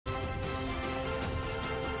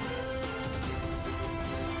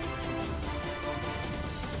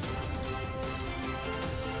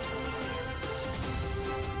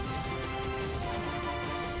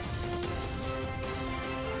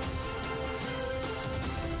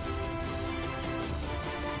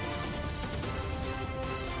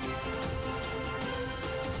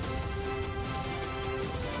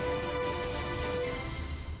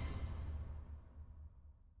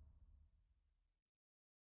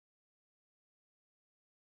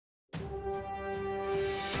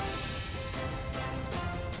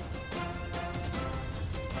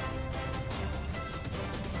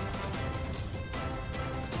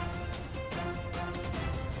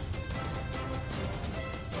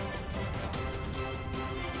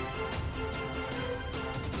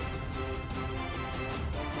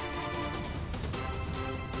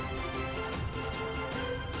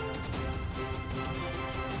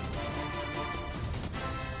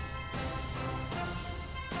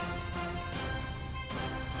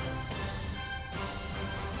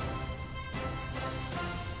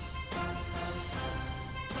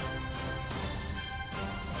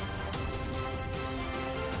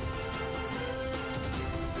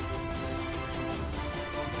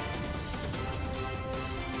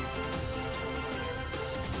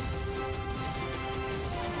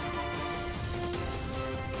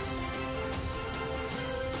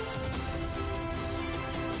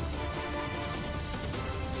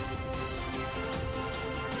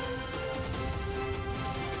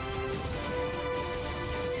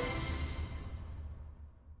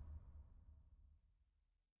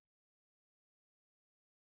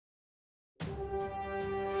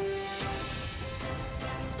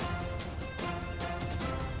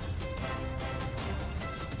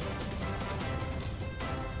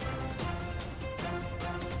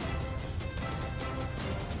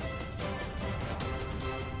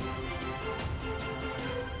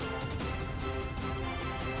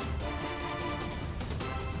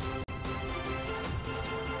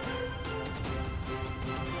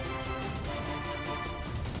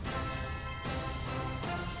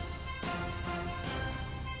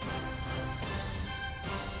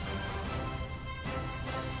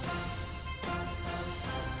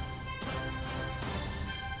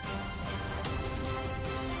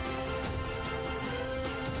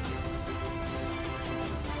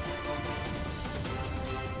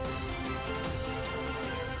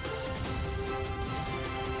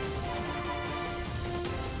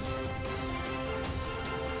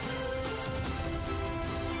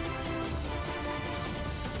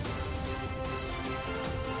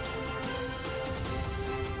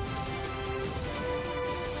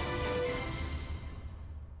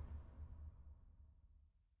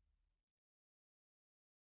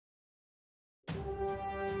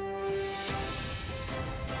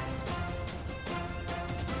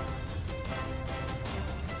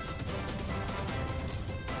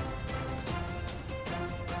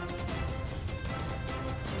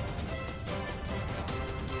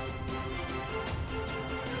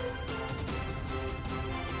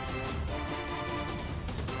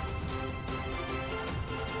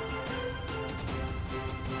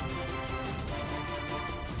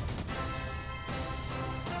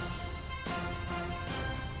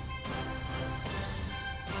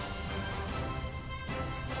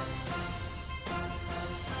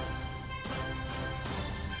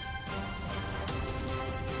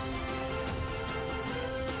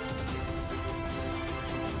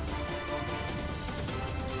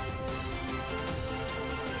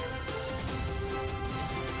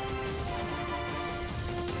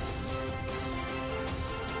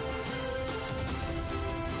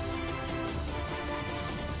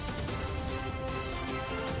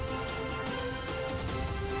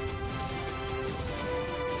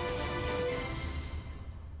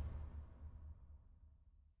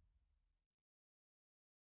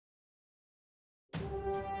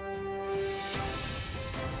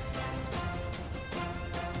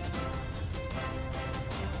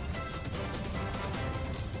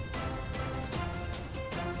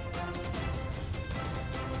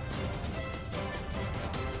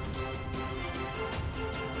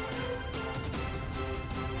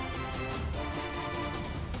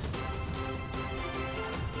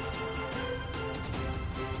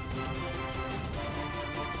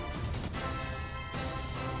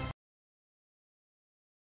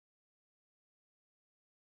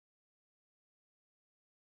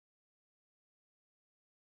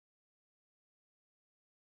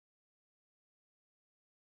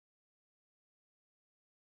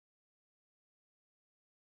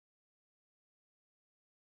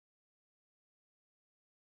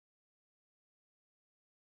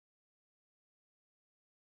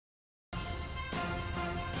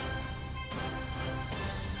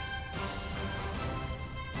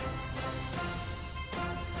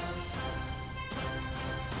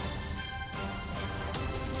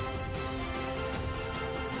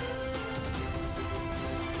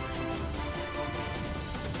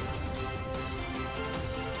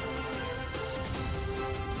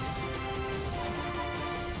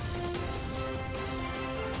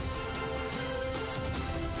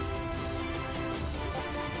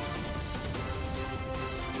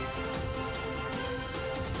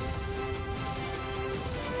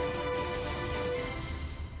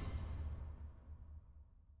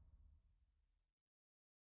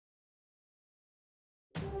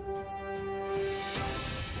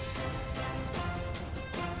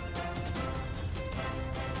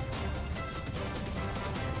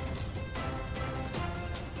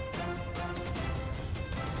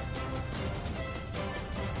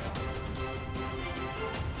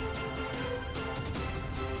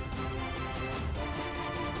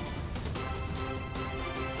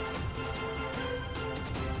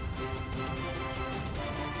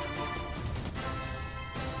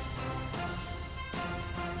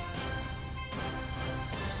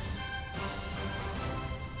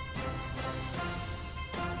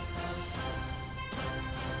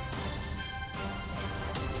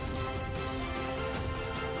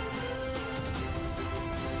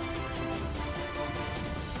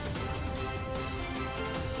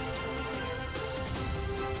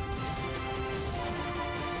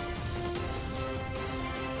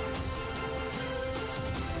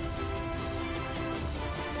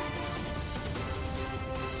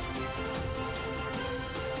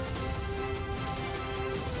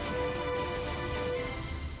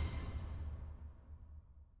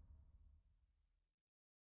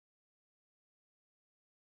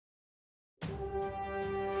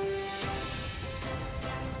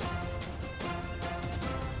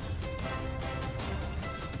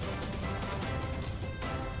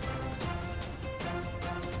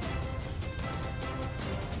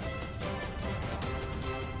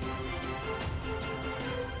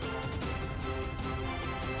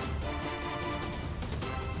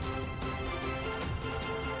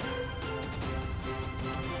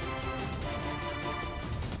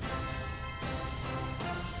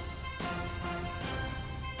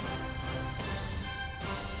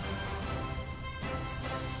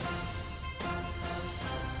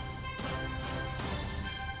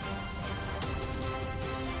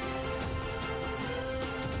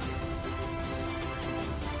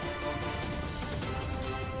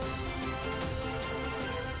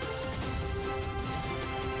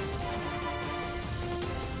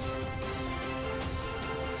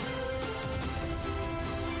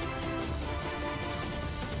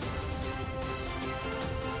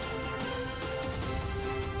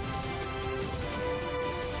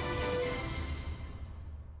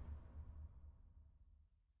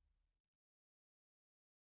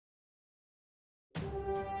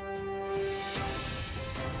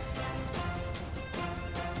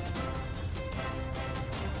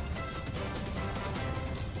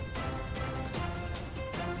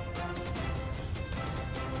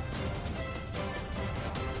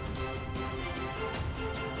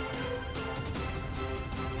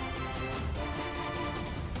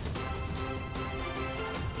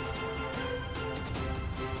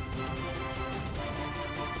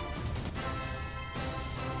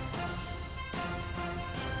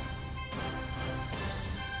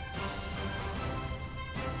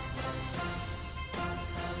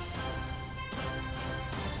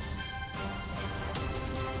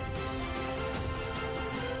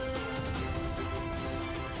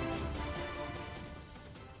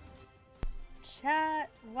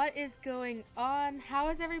What is going on? How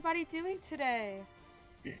is everybody doing today?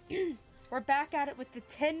 We're back at it with the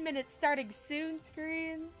 10 minutes starting soon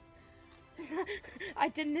screens. I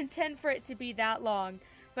didn't intend for it to be that long,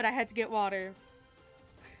 but I had to get water.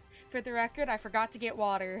 For the record, I forgot to get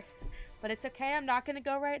water. But it's okay, I'm not gonna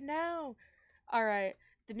go right now. Alright,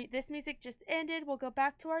 this music just ended. We'll go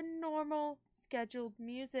back to our normal scheduled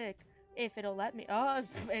music. If it'll let me. Oh,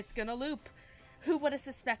 it's gonna loop. Who would have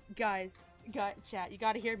suspected, guys? Chat, you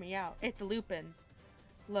gotta hear me out. It's looping.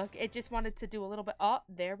 Look, it just wanted to do a little bit. Oh,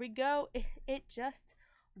 there we go. It just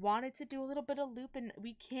wanted to do a little bit of looping.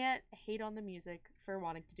 We can't hate on the music for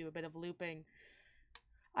wanting to do a bit of looping.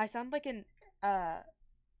 I sound like an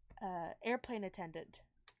airplane attendant.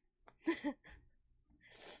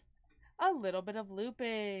 A little bit of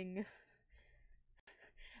looping.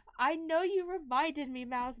 I know you reminded me,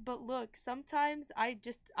 Mouse, but look, sometimes I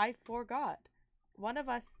forgot. One of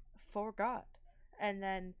us forgot and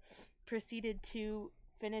then proceeded to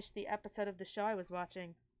finish the episode of the show I was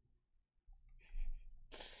watching.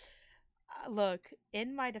 Look,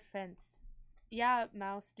 in my defense, yeah,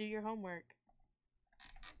 Mouse, do your homework.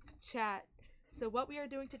 Chat. So what we are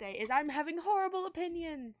doing today is I'm having horrible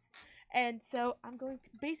opinions. And so I'm going to,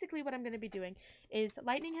 basically what I'm going to be doing is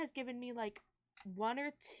Lightning has given me like one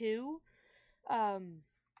or two,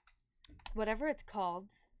 whatever it's called.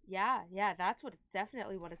 Yeah, that's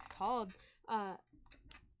definitely what it's called.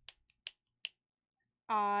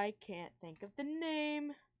 I can't think of the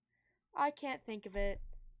name. I can't think of it.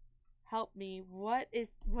 Help me. What's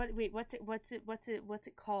it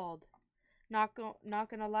called? Not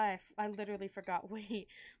gonna lie, I literally forgot. Wait.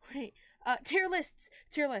 Tier lists.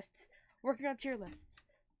 Working on tier lists.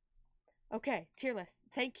 Okay, tier lists.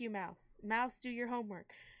 Thank you, Mouse. Mouse, do your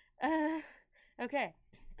homework. Okay,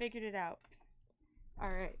 figured it out.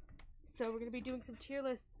 Alright, so we're going to be doing some tier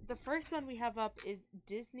lists. The first one we have up is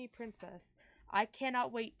Disney Princess. I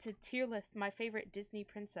cannot wait to tier list my favorite Disney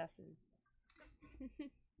princesses.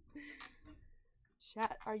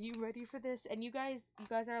 Chat, are you ready for this? And you guys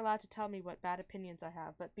are allowed to tell me what bad opinions I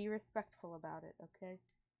have, but be respectful about it, okay?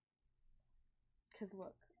 Because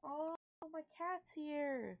look. Oh, my cat's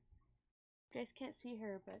here. You guys can't see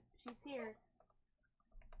her, but she's here.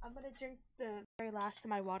 I'm going to drink the very last of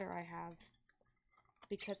my water I have.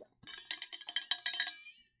 Because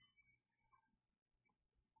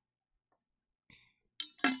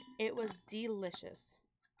it was delicious.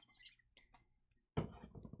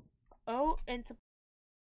 Oh, and what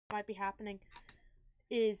might be happening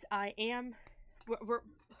is we're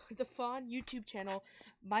the Fawn YouTube channel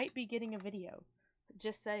might be getting a video.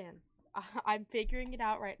 Just saying. I'm figuring it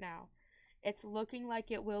out right now. It's looking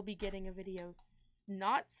like it will be getting a video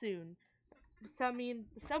not soon. So, I mean,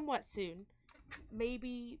 somewhat soon.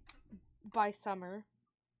 Maybe by summer.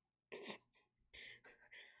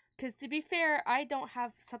 Because to be fair, I don't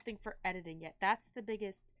have something for editing yet. That's the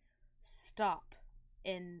biggest stop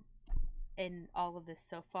in all of this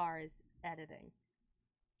so far is editing.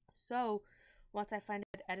 So, once I find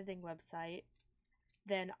an editing website,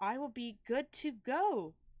 then I will be good to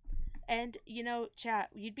go. And, you know, chat,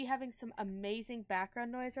 you'd be having some amazing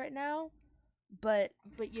background noise right now. But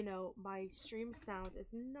you know, my stream sound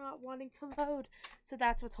is not wanting to load. So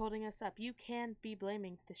that's what's holding us up. You can be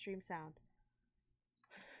blaming the stream sound.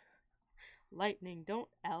 Lightning, don't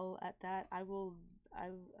L at that. I'm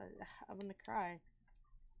gonna cry.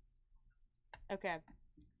 Okay.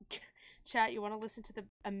 Chat, you want to listen to the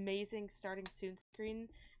amazing starting soon screen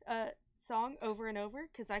song over and over?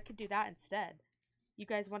 Because I could do that instead. You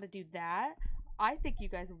guys want to do that? I think you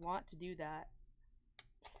guys want to do that.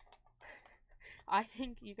 I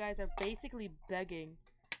think you guys are basically begging.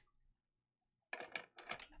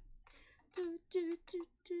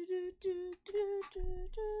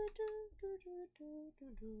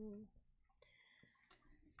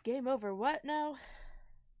 Game over. What now?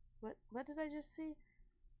 What did I just see?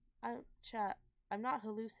 Chat, I'm not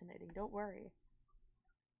hallucinating. Don't worry.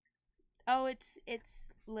 Oh, it's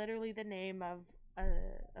literally the name of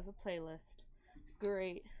a playlist.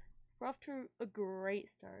 Great. We're off to a great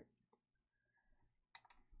start.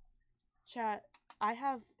 Chat, I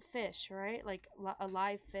have fish, right? Like a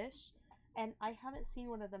live fish, and I haven't seen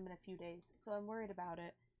one of them in a few days, so I'm worried about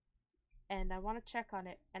it. And I want to check on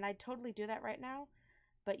it, and I'd totally do that right now,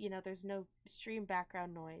 but you know, there's no stream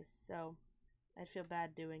background noise, so I'd feel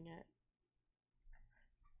bad doing it.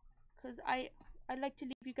 Cause I like to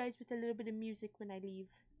leave you guys with a little bit of music when I leave.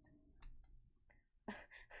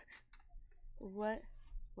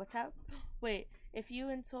 What's up? Wait, if you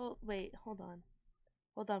insult, wait, hold on,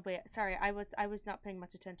 wait, sorry, I was not paying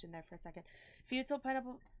much attention there for a second. If you insult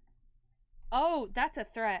pineapple, oh, that's a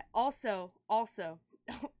threat. Also,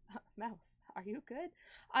 Mouse, are you good?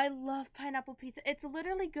 I love pineapple pizza. It's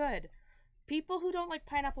literally good. People who don't like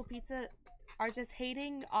pineapple pizza are just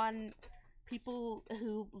hating on people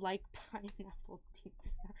who like pineapple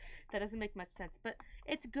pizza. That doesn't make much sense, but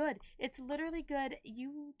it's good. It's literally good.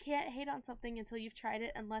 You can't hate on something until you've tried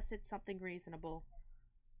it unless it's something reasonable.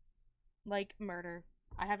 Like murder.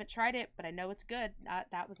 I haven't tried it, but I know it's good.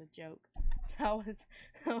 That was a joke. That was...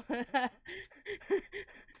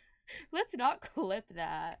 Let's not clip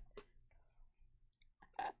that.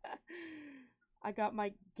 I got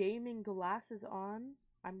my gaming glasses on.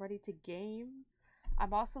 I'm ready to game.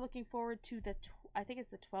 I'm also looking forward to the... I think it's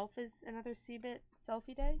the 12th is another Cbit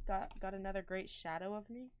selfie day. Got another great shadow of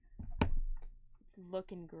me. It's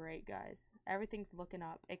looking great, guys. Everything's looking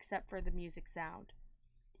up except for the music sound.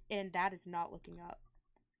 And that is not looking up.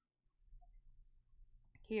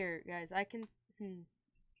 Here, guys, I can...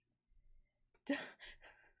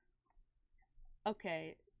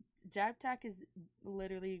 Okay, JabTac is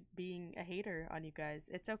literally being a hater on you guys.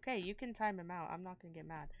 It's okay, you can time him out. I'm not gonna get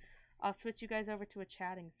mad. I'll switch you guys over to a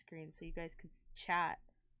chatting screen so you guys can chat.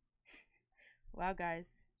 Wow, guys.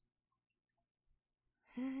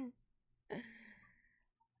 I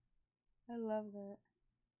love that.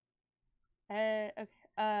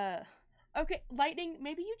 Okay, okay, Lightning,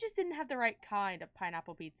 maybe you just didn't have the right kind of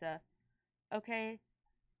pineapple pizza. Okay?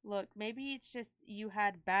 Look, maybe it's just you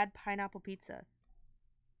had bad pineapple pizza.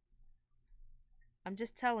 I'm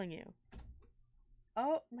just telling you.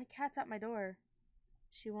 Oh, my cat's at my door.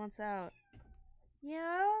 She wants out.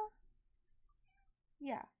 Yeah?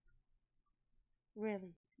 Yeah.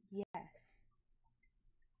 Really? Yes.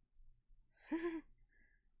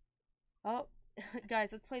 Oh, guys,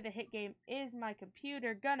 let's play the hit game. Is my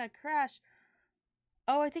computer gonna crash?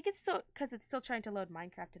 Oh, I think it's still... because it's still trying to load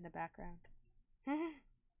Minecraft in the background.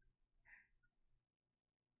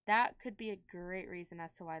 That could be a great reason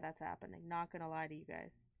as to why that's happening. Not gonna lie to you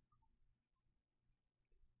guys.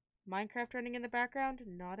 Minecraft running in the background,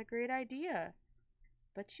 not a great idea.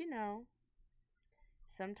 But you know,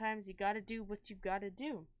 sometimes you gotta do what you gotta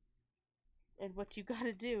do. And what you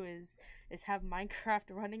gotta do is have Minecraft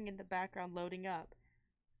running in the background loading up.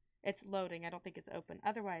 It's loading, I don't think it's open.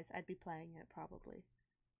 Otherwise, I'd be playing it probably.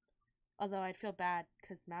 Although I'd feel bad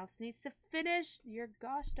because Mouse needs to finish your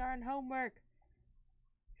gosh darn homework.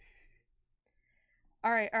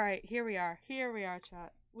 Alright, here we are,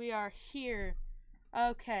 chat. We are here.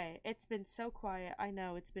 Okay, it's been so quiet. I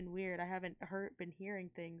know, it's been weird. I haven't been hearing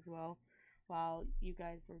things while you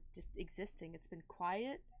guys were just existing. It's been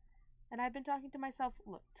quiet, and I've been talking to myself.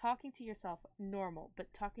 Look, talking to yourself, normal,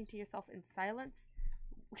 but talking to yourself in silence,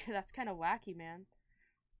 that's kind of wacky, man.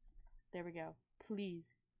 There we go.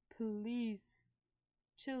 Please,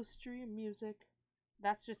 chill stream music.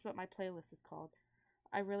 That's just what my playlist is called.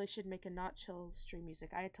 I really should make a not chill stream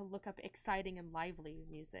music. I had to look up exciting and lively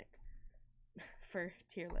music for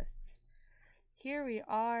tier lists. Here we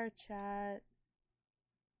are, chat.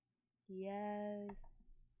 Yes.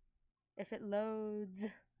 If it loads.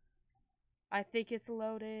 I think it's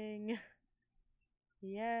loading.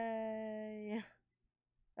 Yay.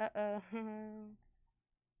 Uh-oh.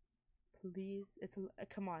 Please. It's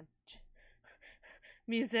come on.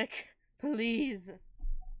 Music. Please.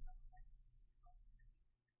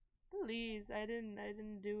 Please. I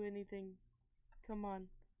didn't do anything. Come on.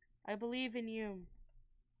 I believe in you.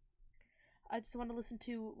 I just want to listen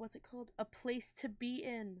to, what's it called? A Place to Be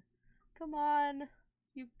In. Come on.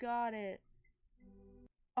 You got it.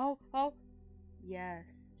 Oh.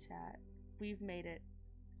 Yes, chat. We've made it.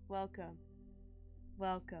 Welcome.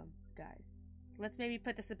 Welcome, guys. Let's maybe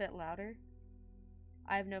put this a bit louder.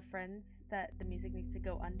 I have no friends that the music needs to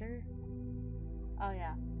go under. Oh,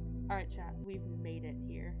 yeah. Alright, chat. We've made it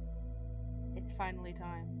here. It's finally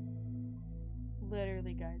time.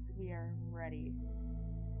 Literally, guys, we are ready.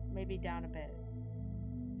 Maybe down a bit.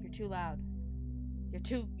 You're too loud. You're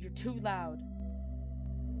too loud.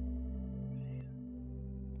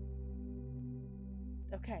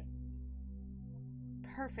 Okay.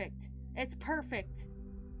 Perfect. It's perfect.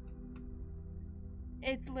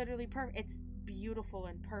 It's literally perfect. It's beautiful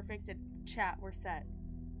and perfect. And chat, we're set.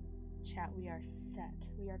 Chat, we are set.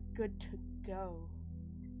 We are good to go.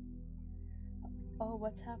 Oh,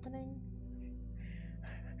 what's happening?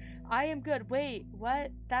 I am good. Wait,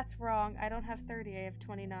 what? That's wrong. I don't have 30. I have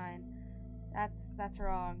 29. That's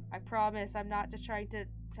wrong. I promise. I'm not just trying to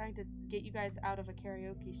get you guys out of a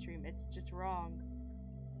karaoke stream. It's just wrong.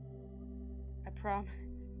 I promise.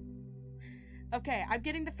 Okay, I'm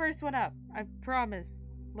getting the first one up. I promise.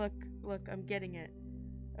 Look, I'm getting it.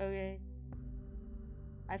 Okay.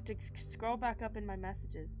 I have to scroll back up in my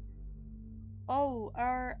messages. Oh,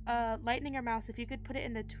 our Lightning or Mouse, if you could put it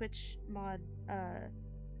in the Twitch mod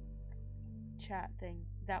chat thing,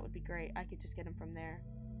 that would be great. I could just get him from there.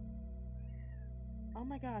 Oh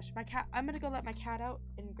my gosh, my cat. I'm gonna go let my cat out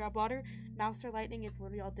and grab water. Mouse or Lightning, if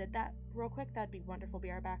one of y'all did that real quick, that'd be wonderful.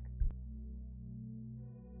 Be right back.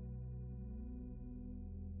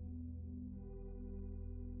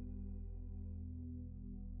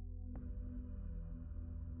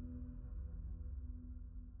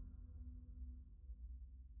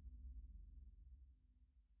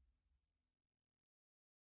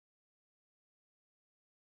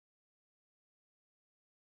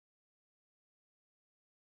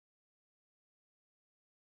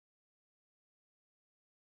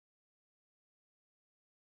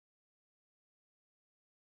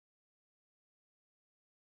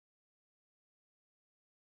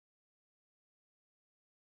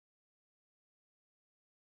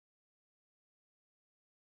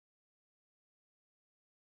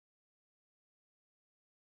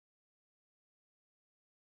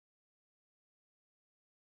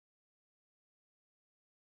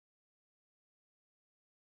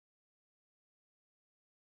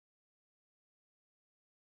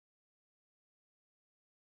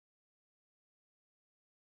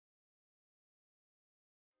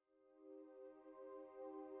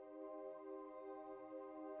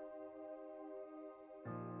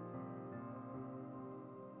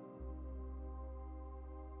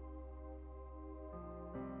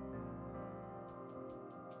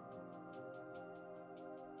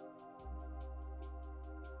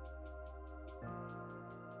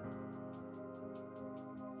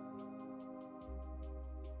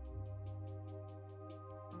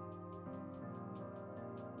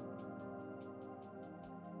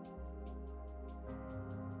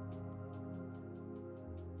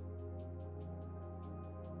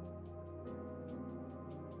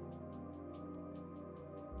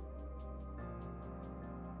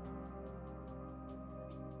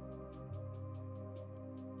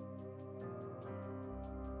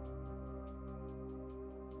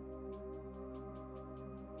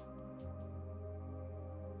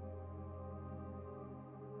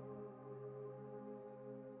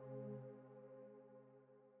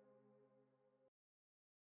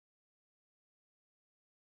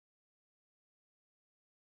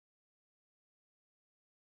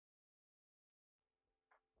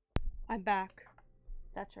 I'm back.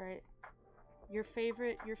 That's right. Your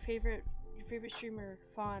favorite streamer,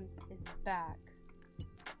 Fawn, is back.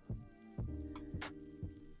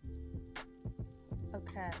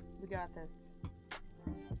 Okay, we got this.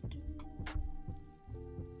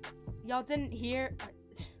 Y'all didn't hear?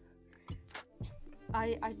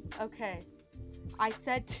 Okay. I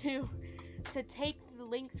said to take the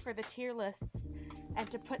links for the tier lists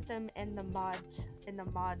and to put them in the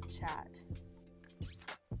mod chat.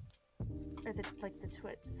 Or the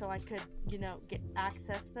Twitch, so I could,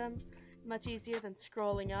 access them much easier than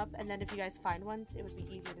scrolling up, and then if you guys find ones, it would be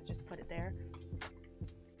easier to just put it there.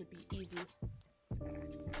 It would be easy.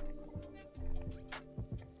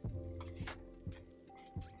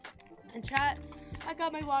 And chat, I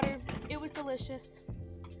got my water. It was delicious.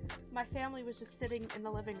 My family was just sitting in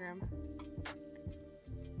the living room.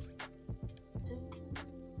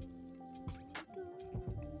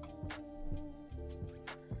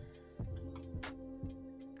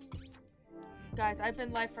 Guys, I've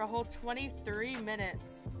been live for a whole 23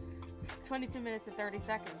 minutes. 22 minutes and 30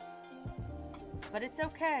 seconds. But it's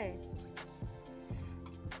okay.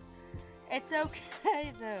 It's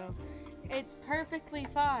okay, though. It's perfectly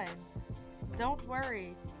fine. Don't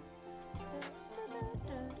worry.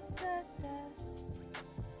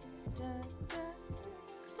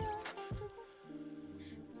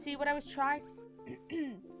 See, what I was trying...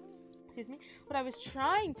 Excuse me. What I was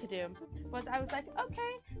trying to do was I was like,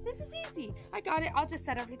 okay, this is easy. I got it. I'll just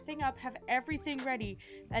set everything up, have everything ready.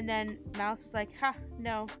 And then Mouse was like, ha,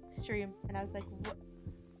 no, stream. And I was like, what?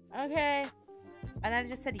 Okay. And I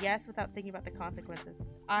just said yes without thinking about the consequences.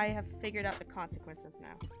 I have figured out the consequences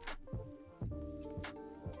now.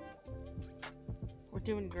 We're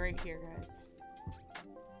doing great here, guys.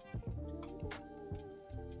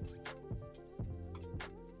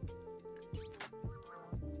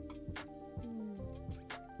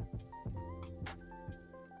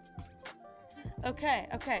 Okay,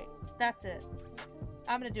 okay, that's it.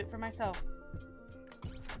 I'm gonna do it for myself.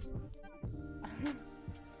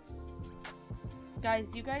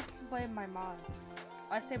 Guys, you guys can blame my mods.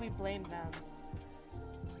 I say we blame them.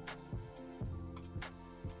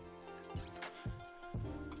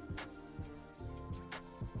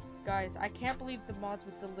 Guys, I can't believe the mods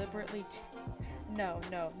would deliberately no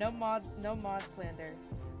mod slander.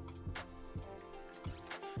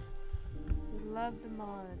 love the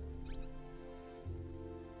mods.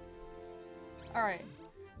 Alright.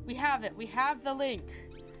 We have it. We have the link.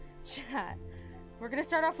 Chat. We're gonna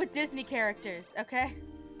start off with Disney characters, okay?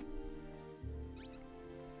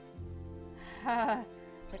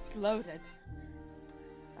 It's loaded.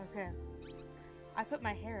 Okay. I put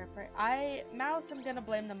my hair up right. Mouse, I'm gonna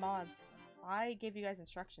blame the mods. I gave you guys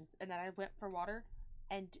instructions, and then I went for water,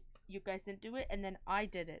 and you guys didn't do it, and then I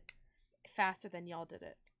did it faster than y'all did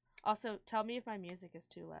it. Also, tell me if my music is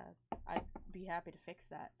too loud. I'd be happy to fix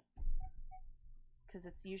that. Because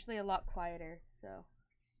it's usually a lot quieter, so...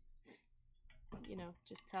 You know,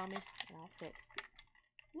 just tell me, and I'll fix.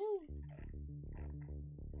 Woo!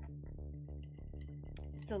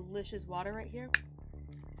 Delicious water right here.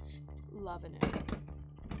 Loving it.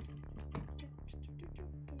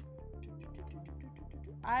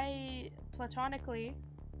 Platonically,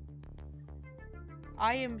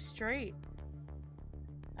 I am straight.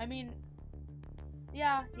 I mean,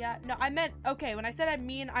 yeah. No, I meant, okay, when I said I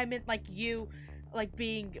meant like you, like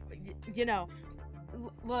being, you know,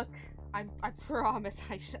 look, I promise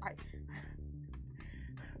I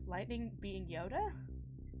Lightning being Yoda?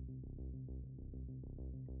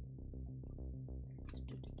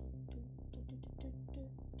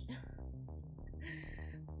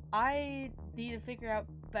 I need to figure out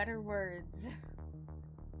better words.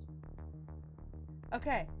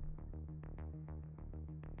 Okay.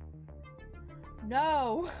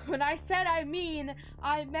 No, when I said I meant,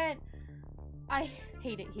 I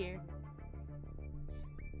hate it here.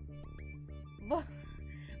 Look,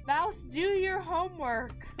 Mouse, do your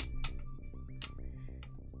homework.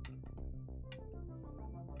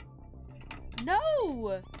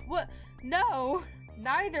 No! What? No,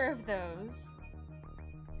 neither of those.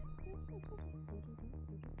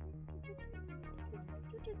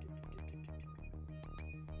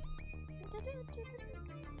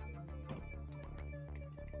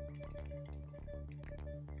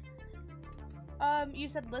 You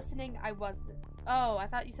said listening, I wasn't. Oh, I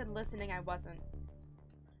thought you said listening, I wasn't.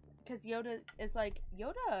 Because Yoda is like,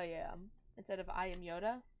 Yoda I am, instead of I am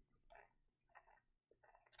Yoda.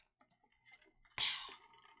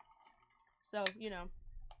 So, you know.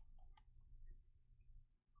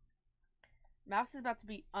 Mouse is about to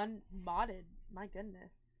be unmodded. My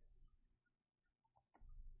goodness.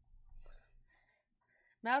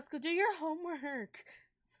 Mouse, go do your homework.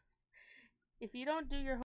 If you don't do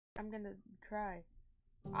your homework, I'm gonna cry.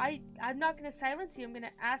 I'm not gonna silence you. I'm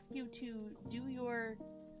gonna ask you to do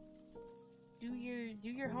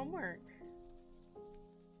your homework.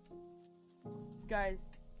 Guys,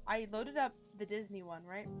 I loaded up the Disney one,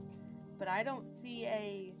 right? But I don't see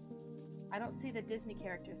the Disney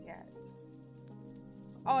characters yet.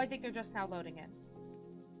 Oh, I think they're just now loading in.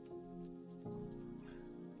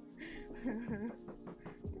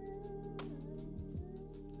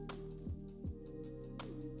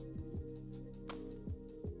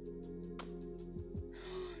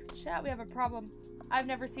 Chat, we have a problem. I've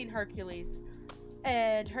never seen Hercules.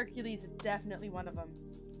 And Hercules is definitely one of them.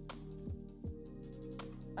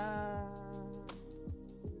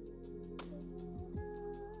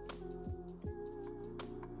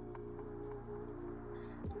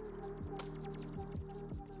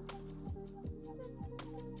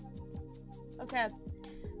 Okay,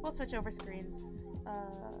 we'll switch over screens.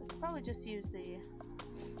 Probably just use the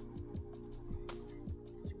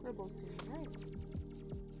scribble scene, right?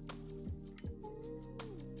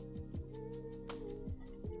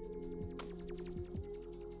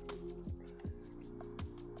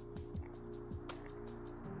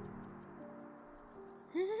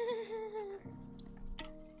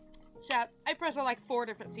 Chat, I pressed on like 4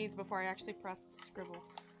 different scenes before I actually pressed scribble.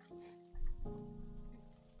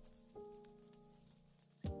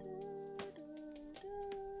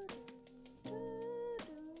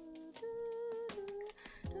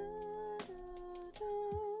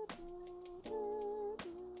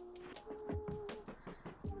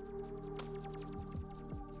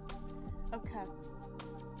 Okay.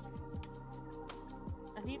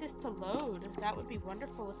 I need this to load. That would be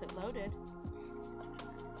wonderful if it loaded.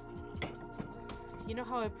 You know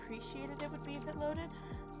how appreciated it would be if it loaded?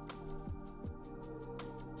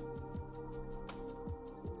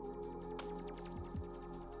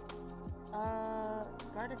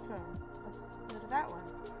 Guarded phone. Let's go to that one.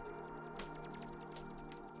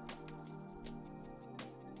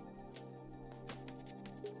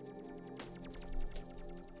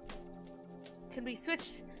 Can we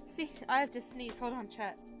switch? See, I have to sneeze. Hold on,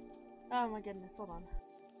 chat. Oh my goodness, hold on.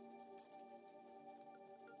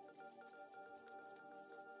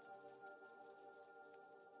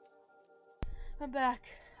 I'm back.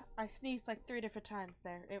 I sneezed like 3 different times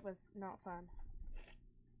there. It was not fun.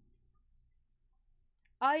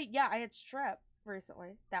 Yeah, I had strep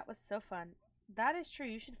recently. That was so fun. That is true.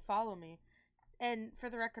 You should follow me. And for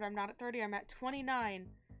the record, I'm not at 30. I'm at 29.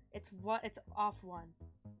 It's off one.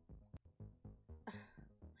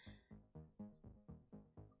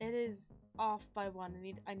 It is off by one.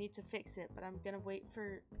 I need to fix it, but I'm gonna wait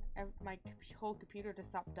for my whole computer to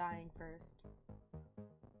stop dying first.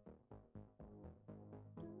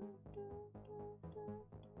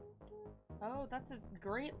 Oh, that's a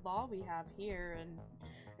great law we have here, and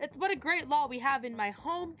it's what a great law we have in my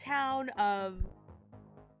hometown of.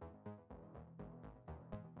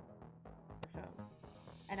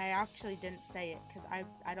 And I actually didn't say it because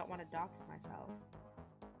I don't want to dox myself.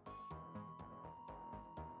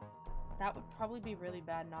 That would probably be really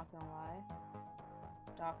bad, not gonna lie.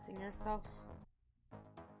 Doxing yourself.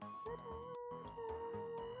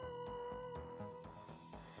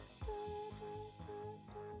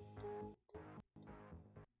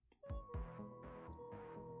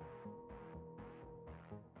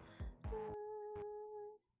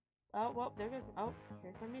 Oh, well, there goes. Oh,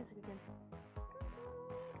 here's my music again.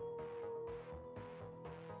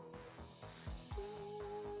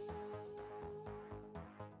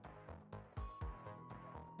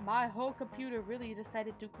 My whole computer really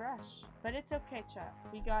decided to crash. But it's okay, chat.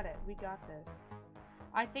 We got it. We got this.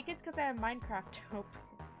 I think it's because I have Minecraft open.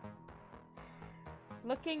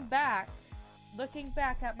 Looking back,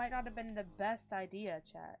 that might not have been the best idea,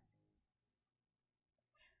 chat.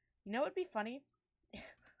 You know what would be funny?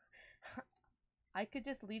 I could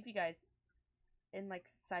just leave you guys in, like,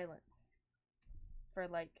 silence for,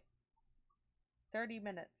 like, 30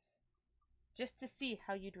 minutes just to see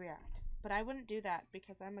how you'd react. But I wouldn't do that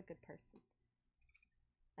because I'm a good person.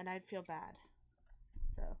 And I'd feel bad.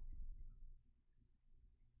 So.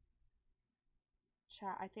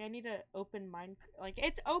 Chat, I think I need to open mine. Like,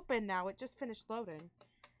 it's open now. It just finished loading.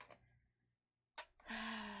 But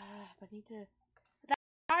I need to...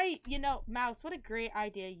 You know, Mouse, what a great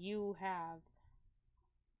idea you have.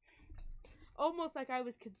 Almost like I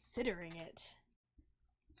was considering it.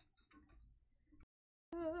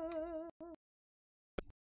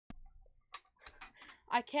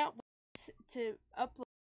 I can't wait to upload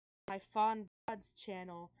my Fawn VODs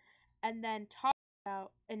channel and then talk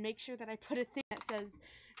about and make sure that I put a thing that says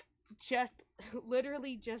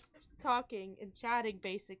literally just talking and chatting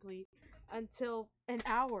basically until an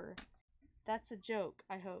hour. That's a joke,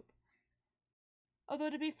 I hope. Although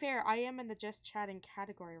to be fair, I am in the just chatting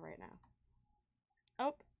category right now.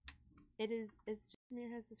 Oh, it's just Mir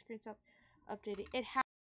has the screen stopped updating.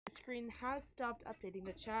 The screen has stopped updating.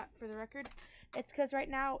 The chat, for the record, it's because right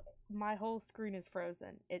now my whole screen is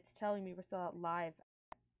frozen. It's telling me we're still at live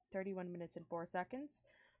 31 minutes and 4 seconds,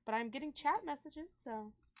 but I'm getting chat messages,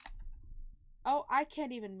 so. Oh, I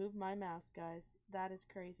can't even move my mouse, guys. That is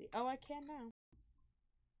crazy. Oh, I can now.